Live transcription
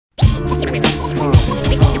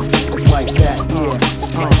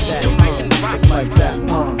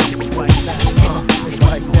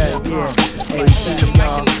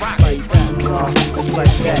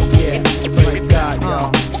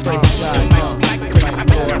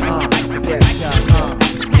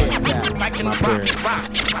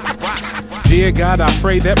Dear God, I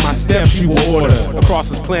pray that my steps you will order across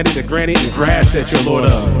this planet, the granite and grass that you'll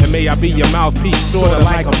order. And may I be your mouthpiece, sorta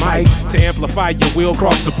like a mic, to amplify your will,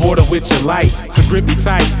 cross the border with your light. So grip me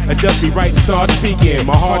tight, adjust me right, start speaking.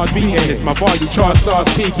 My heart's beating as my volume chart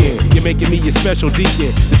starts peaking. You're making me your special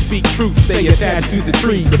deacon to speak truth, stay attached to the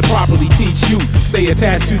tree, to properly teach you. Stay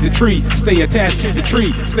attached to the tree, stay attached to the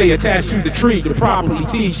tree, stay attached to the tree, to properly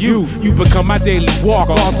teach you. You become my daily walk,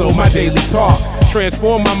 also my daily talk.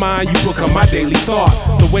 Transform my mind, you become my daily thought.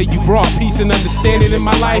 The way you brought peace and understanding in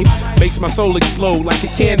my life makes my soul explode like a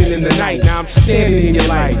cannon in the night. Now I'm standing in your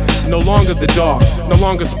light, no longer the dark, no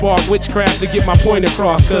longer spark witchcraft to get my point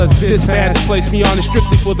across. Cause this path has placed me on it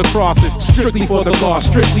strictly for the crosses, strictly for the lost,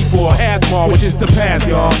 strictly for Hathmar, which is the path,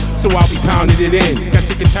 y'all. So I'll be pounding it in. Got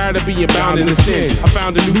sick and tired of being bound in the sin. I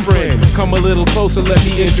found a new friend, come a little closer, let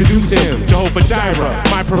me introduce him. Jehovah Jireh,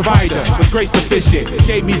 my provider, with grace sufficient,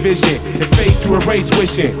 gave me vision and faith to erase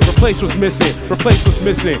wishing. Replace what's missing, replace what's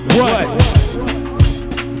missing. What?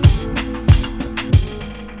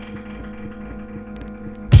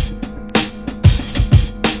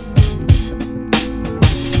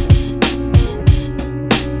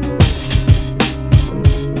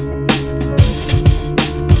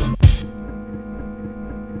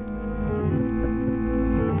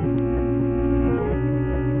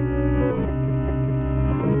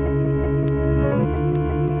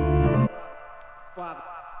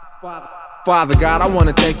 Father God, I want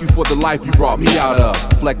to thank you for the life you brought me out of.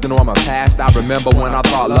 Reflecting on my past, I remember when I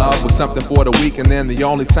thought love was something for the weak, and then the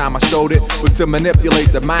only time I showed it was to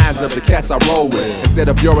manipulate the minds of the cats I roll with. Instead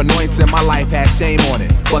of your anointing, my life had shame on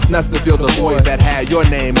it. Bust nuts to fill the void that had your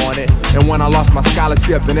name on it. And when I lost my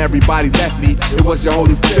scholarship and everybody left me, it was your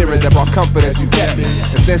Holy Spirit that brought comfort as you kept me.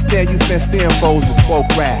 And since then, you fenced in foes that spoke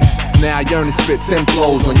wrath. Now I yearn to spit 10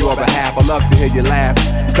 flows on your behalf. I love to hear you laugh,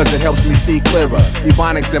 cause it helps me see clearer.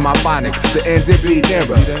 Ebonics and my phonics, the end it be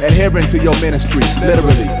nearer. Adhering to your ministry,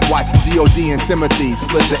 literally. Watch G.O.D. and Timothy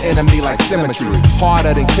split the enemy like symmetry.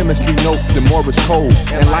 Harder than chemistry notes and more is cold.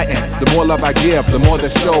 Enlightened, the more love I give, the more the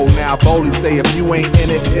show. Now I boldly say if you ain't in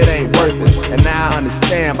it, it ain't worth it. And now I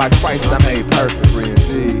understand by Christ I'm made perfect. Free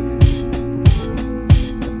indeed.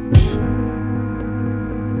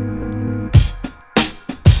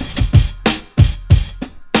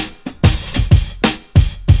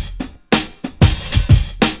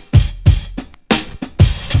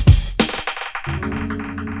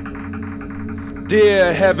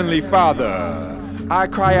 Dear Heavenly Father, I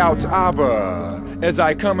cry out to Abba as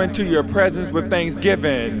I come into your presence with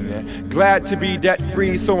thanksgiving. Glad to be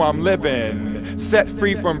debt-free, so I'm living, set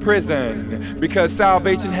free from prison, because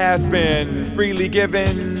salvation has been freely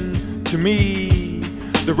given to me,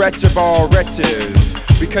 the wretch of all wretches,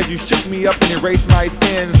 because you shook me up and erased my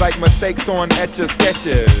sins like mistakes on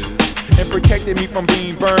Etch-a-Sketches, and protected me from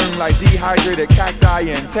being burned like dehydrated cacti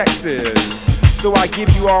in Texas. So I give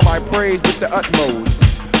you all my praise with the utmost,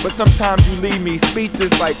 but sometimes you leave me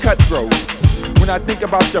speechless like cutthroats. When I think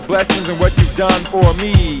about your blessings and what you've done for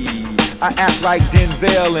me, I act like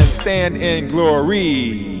Denzel and stand in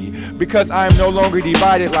glory, because I am no longer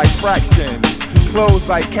divided like fractions, closed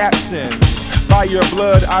like captions. By your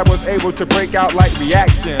blood I was able to break out like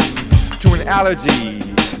reactions to an allergy,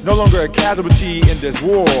 no longer a casualty in this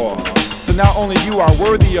war. So not only you are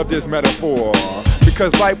worthy of this metaphor,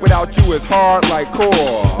 because life without you is hard like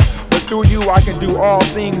core. But through you I can do all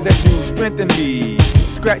things that you strengthen me,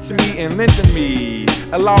 scratch me and lengthen me,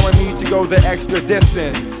 allowing me to go the extra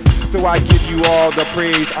distance. So I give you all the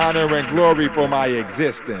praise, honor, and glory for my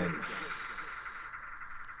existence.